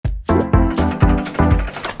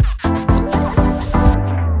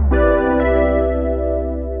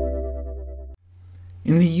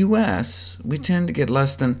In the US, we tend to get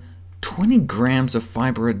less than 20 grams of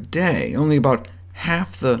fiber a day, only about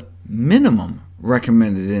half the minimum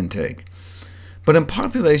recommended intake. But in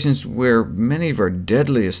populations where many of our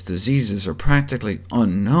deadliest diseases are practically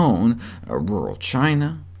unknown, rural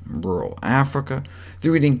China, rural Africa,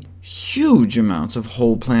 they're eating huge amounts of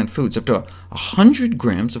whole plant foods, up to 100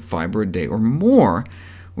 grams of fiber a day or more,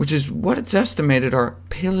 which is what it's estimated our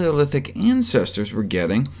Paleolithic ancestors were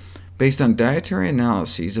getting, based on dietary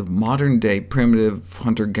analyses of modern-day primitive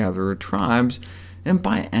hunter-gatherer tribes, and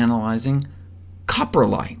by analyzing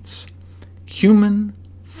coprolites, human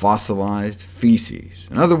fossilized feces.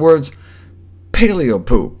 In other words,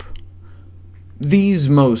 paleopoop. These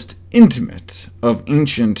most intimate of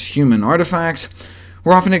ancient human artifacts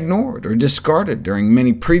were often ignored or discarded during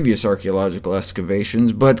many previous archaeological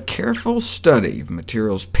excavations, but careful study of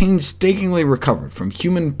materials painstakingly recovered from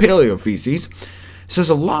human paleofeces says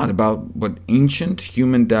a lot about what ancient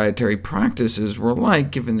human dietary practices were like,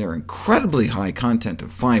 given their incredibly high content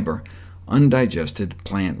of fiber, undigested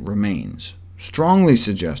plant remains, strongly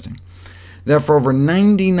suggesting that for over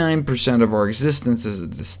 99% of our existence as a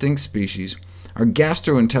distinct species, our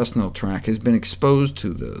gastrointestinal tract has been exposed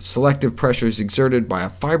to the selective pressures exerted by a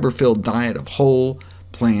fiber-filled diet of whole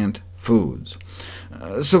plant foods.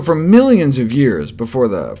 So for millions of years before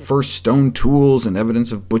the first stone tools and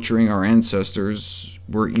evidence of butchering, our ancestors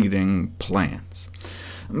were eating plants.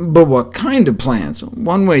 But what kind of plants?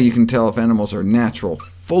 One way you can tell if animals are natural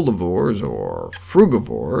folivores or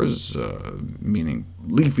frugivores, meaning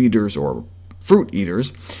leaf eaters or fruit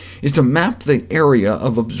eaters, is to map the area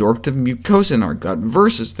of absorptive mucosa in our gut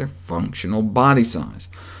versus their functional body size.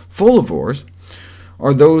 Folivores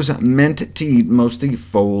are those meant to eat mostly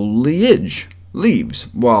foliage, leaves,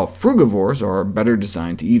 while frugivores are better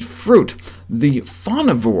designed to eat fruit. The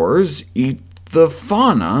faunivores eat the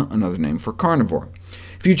fauna, another name for carnivore.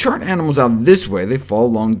 If you chart animals out this way, they fall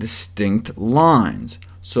along distinct lines.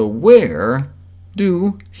 So where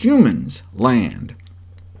do humans land?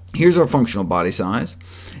 Here's our functional body size,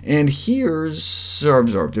 and here's our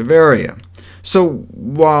absorptive area. So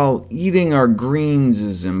while eating our greens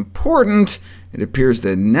is important, it appears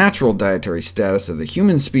the natural dietary status of the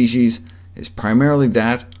human species is primarily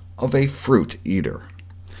that of a fruit eater.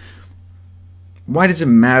 Why does it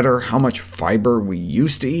matter how much fiber we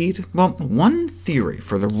used to eat? Well, one theory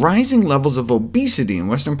for the rising levels of obesity in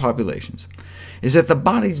Western populations is that the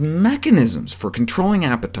body's mechanisms for controlling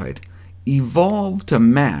appetite evolved to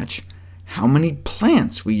match how many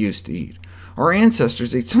plants we used to eat. Our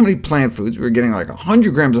ancestors ate so many plant foods, we were getting like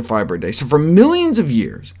 100 grams of fiber a day, so for millions of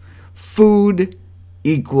years, food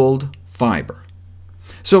equaled fiber.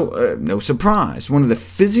 So no surprise, one of the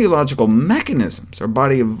physiological mechanisms our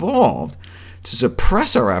body evolved to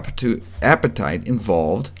suppress our appetite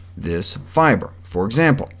involved this fiber. For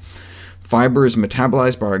example, fiber is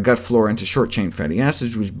metabolized by our gut flora into short-chain fatty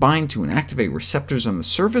acids, which bind to and activate receptors on the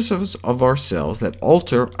surfaces of our cells that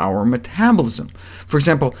alter our metabolism. For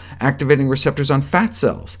example, activating receptors on fat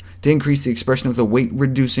cells to increase the expression of the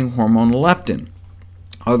weight-reducing hormone leptin.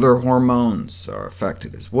 Other hormones are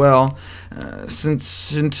affected as well,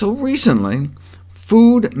 since until recently,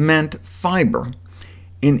 food meant fiber.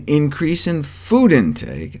 An increase in food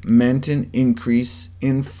intake meant an increase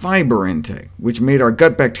in fiber intake, which made our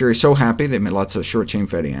gut bacteria so happy they made lots of short-chain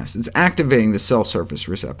fatty acids, activating the cell surface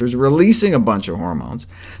receptors, releasing a bunch of hormones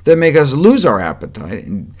that make us lose our appetite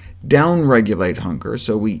and downregulate hunger,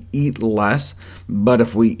 so we eat less. But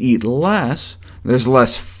if we eat less, there's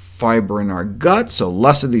less fiber in our gut, so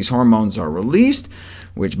less of these hormones are released,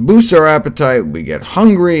 which boosts our appetite, we get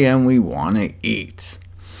hungry, and we want to eat.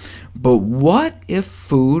 But what if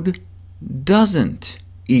food doesn't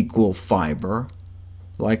equal fiber,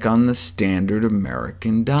 like on the standard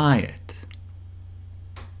American diet?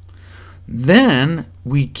 Then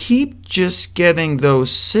we keep just getting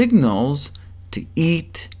those signals to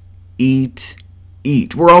eat, eat,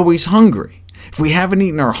 eat. We're always hungry. If we haven't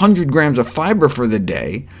eaten our 100 grams of fiber for the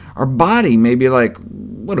day, our body may be like,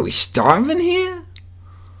 what, are we starving here?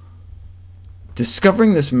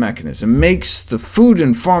 Discovering this mechanism makes the food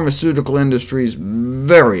and pharmaceutical industries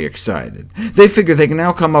very excited. They figure they can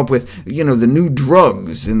now come up with, the new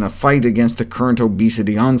drugs in the fight against the current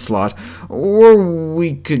obesity onslaught, or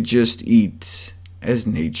we could just eat as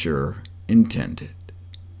nature intended.